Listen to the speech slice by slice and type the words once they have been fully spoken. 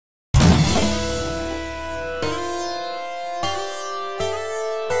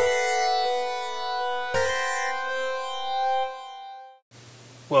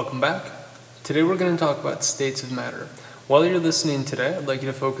Welcome back. Today we're going to talk about states of matter. While you're listening today, I'd like you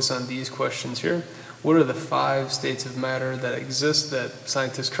to focus on these questions here. What are the 5 states of matter that exist that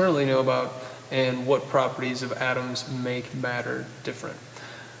scientists currently know about, and what properties of atoms make matter different?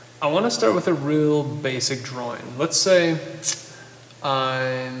 I want to start with a real basic drawing. Let's say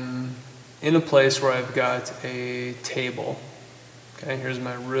I'm in a place where I've got a table. Okay, here's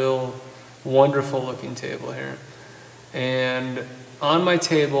my real wonderful looking table here. And on my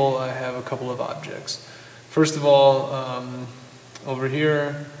table I have a couple of objects. First of all, over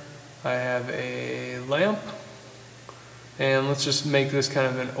here I have a lamp, and let's just make this kind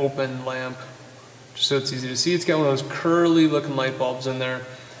of an open lamp just so it's easy to see. It's got one of those curly looking light bulbs in there.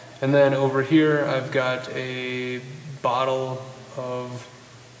 And then over here I've got a bottle of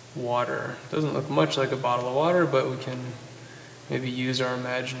water. Doesn't look much like a bottle of water, but we can maybe use our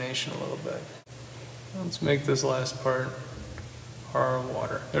imagination a little bit. Let's make this last part our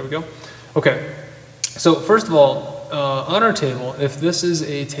water. There we go. Okay, so first of all, on our table, if this is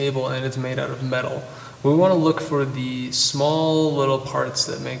a table and it's made out of metal, we want to look for the small little parts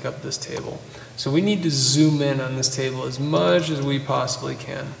that make up this table. So we need to zoom in on this table as much as we possibly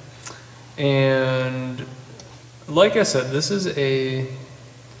can. And like I said, this is a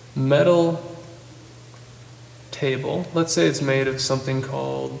metal table. Let's say it's made of something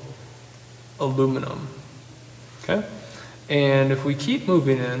called aluminum. Okay? And if we keep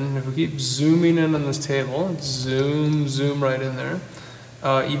moving in, if we keep zooming in on this table, zoom right in there,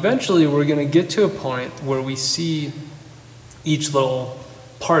 eventually we're going to get to a point where we see each little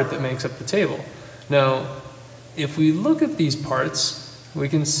part that makes up the table. Now, if we look at these parts, we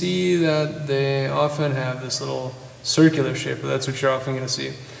can see that they often have this little circular shape, but that's what you're often going to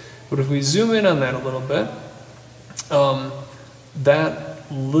see. But if we zoom in on that a little bit, that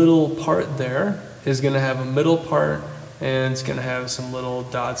little part there is going to have a middle part, and it's going to have some little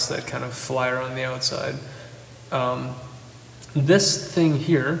dots that kind of fly around the outside. This thing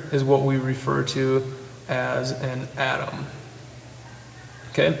here is what we refer to as an atom.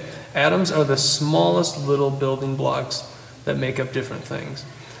 Okay? Atoms are the smallest little building blocks that make up different things.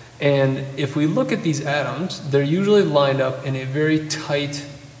 And if we look at these atoms, they're usually lined up in a very tight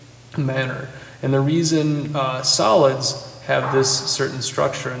manner. And the reason solids have this certain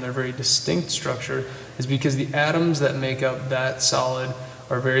structure, and their very distinct structure, is because the atoms that make up that solid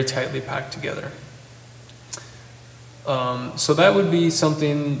are very tightly packed together. So that would be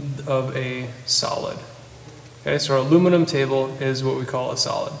something of a solid. Okay, so our aluminum table is what we call a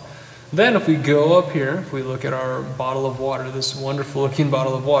solid. Then if we go up here, if we look at our bottle of water, this wonderful looking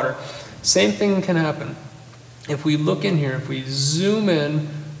bottle of water, same thing can happen. If we look in here, if we zoom in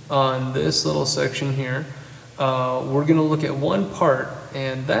on this little section here, we're going to look at one part,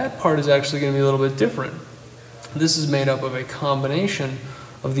 and that part is actually going to be a little bit different. This is made up of a combination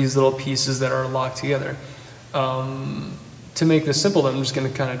of these little pieces that are locked together. To make this simple, I'm just going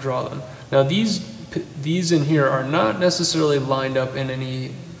to kind of draw them. Now these in here are not necessarily lined up in any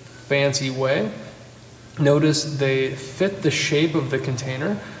fancy way. Notice they fit the shape of the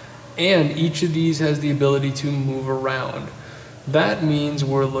container, and each of these has the ability to move around. That means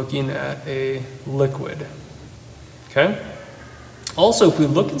we're looking at a liquid. Okay? Also, if we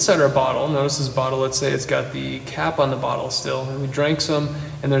look inside our bottle, notice this bottle, let's say it's got the cap on the bottle still, and we drank some,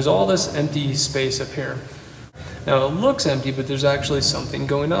 and there's all this empty space up here. Now it looks empty, but there's actually something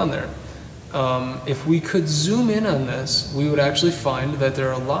going on there. If we could zoom in on this, we would actually find that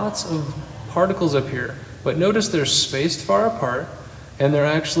there are lots of particles up here, but notice they're spaced far apart, and they're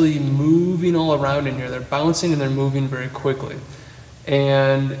actually moving all around in here. They're bouncing and they're moving very quickly.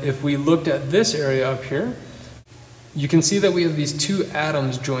 And if we looked at this area up here, you can see that we have these 2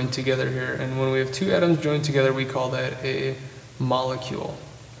 atoms joined together here, and when we have 2 atoms joined together, we call that a molecule.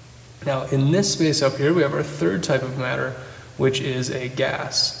 Now in this space up here, we have our 3rd type of matter, which is a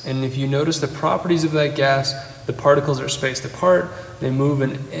gas. And if you notice the properties of that gas, the particles are spaced apart, they move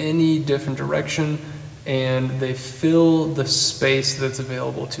in any different direction, and they fill the space that's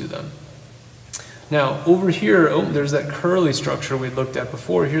available to them. Now over here, there's that curly structure we looked at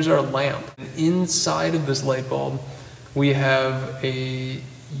before. Here's our lamp. And inside of this light bulb, we have a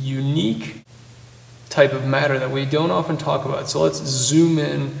unique type of matter that we don't often talk about. So let's zoom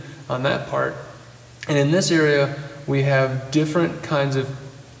in on that part. And in this area, we have different kinds of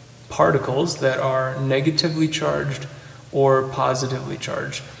particles that are negatively charged or positively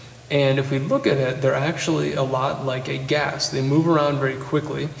charged. And if we look at it, they're actually a lot like a gas. They move around very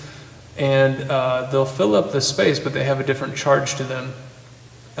quickly, and they'll fill up the space, but they have a different charge to them.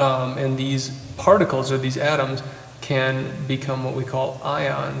 And these particles, or these atoms, can become what we call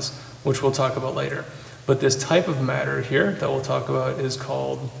ions, which we'll talk about later. But this type of matter here that we'll talk about is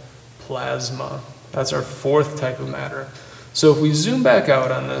called plasma. That's our fourth type of matter. So if we zoom back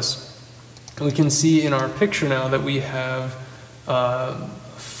out on this, we can see in our picture now that we have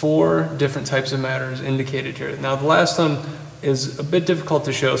 4 different types of matters indicated here. Now the last one is a bit difficult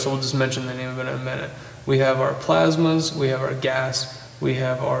to show, so we'll just mention the name of it in a minute. We have our plasmas, we have our gas, we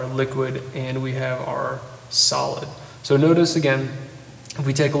have our liquid, and we have our solid. So notice again, if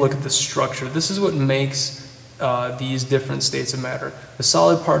we take a look at the structure, this is what makes these different states of matter. The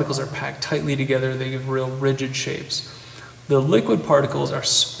solid particles are packed tightly together, they give real rigid shapes. The liquid particles are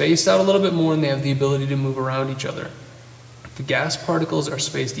spaced out a little bit more and they have the ability to move around each other. The gas particles are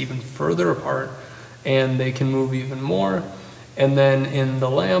spaced even further apart and they can move even more. And then in the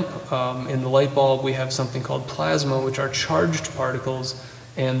lamp, in the light bulb, we have something called plasma, which are charged particles,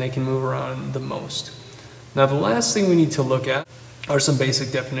 and they can move around the most. Now the last thing we need to look at are some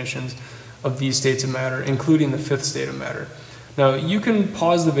basic definitions of these states of matter, including the 5th state of matter. Now you can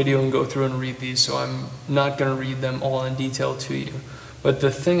pause the video and go through and read these, so I'm not going to read them all in detail to you. But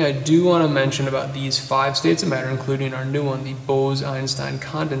the thing I do want to mention about these 5 states of matter, including our new one, the Bose-Einstein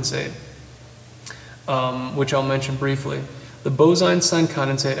condensate, which I'll mention briefly. The Bose-Einstein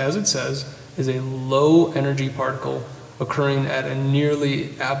condensate, as it says, is a low energy particle occurring at a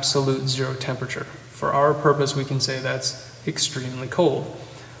nearly absolute 0 temperature. For our purpose, we can say that's extremely cold,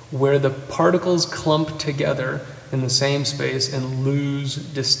 where the particles clump together in the same space and lose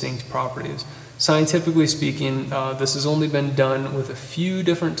distinct properties. Scientifically speaking, this has only been done with a few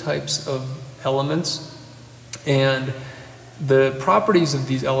different types of elements, and the properties of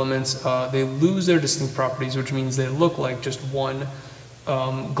these elements, they lose their distinct properties, which means they look like just one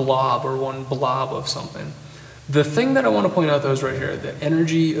glob or one blob of something. The thing that I want to point out though is right here, the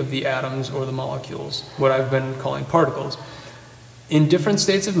energy of the atoms or the molecules, what I've been calling particles. In different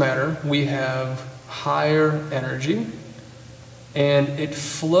states of matter, we have higher energy, and it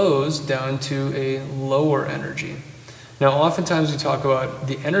flows down to a lower energy. Now, oftentimes we talk about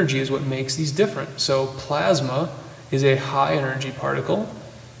the energy is what makes these different. So plasma is a high energy particle,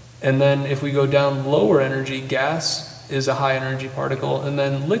 and then if we go down lower energy, gas is a high energy particle, and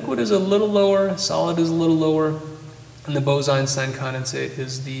then liquid is a little lower, solid is a little lower, and the Bose-Einstein condensate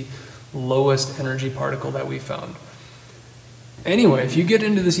is the lowest energy particle that we found. Anyway, if you get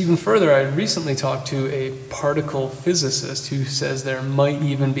into this even further, I recently talked to a particle physicist who says there might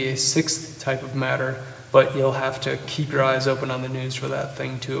even be a 6th type of matter, but you'll have to keep your eyes open on the news for that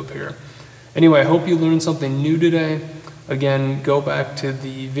thing to appear. Anyway, I hope you learned something new today. Again, go back to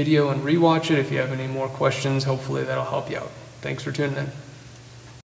the video and rewatch it if you have any more questions. Hopefully that'll help you out. Thanks for tuning in.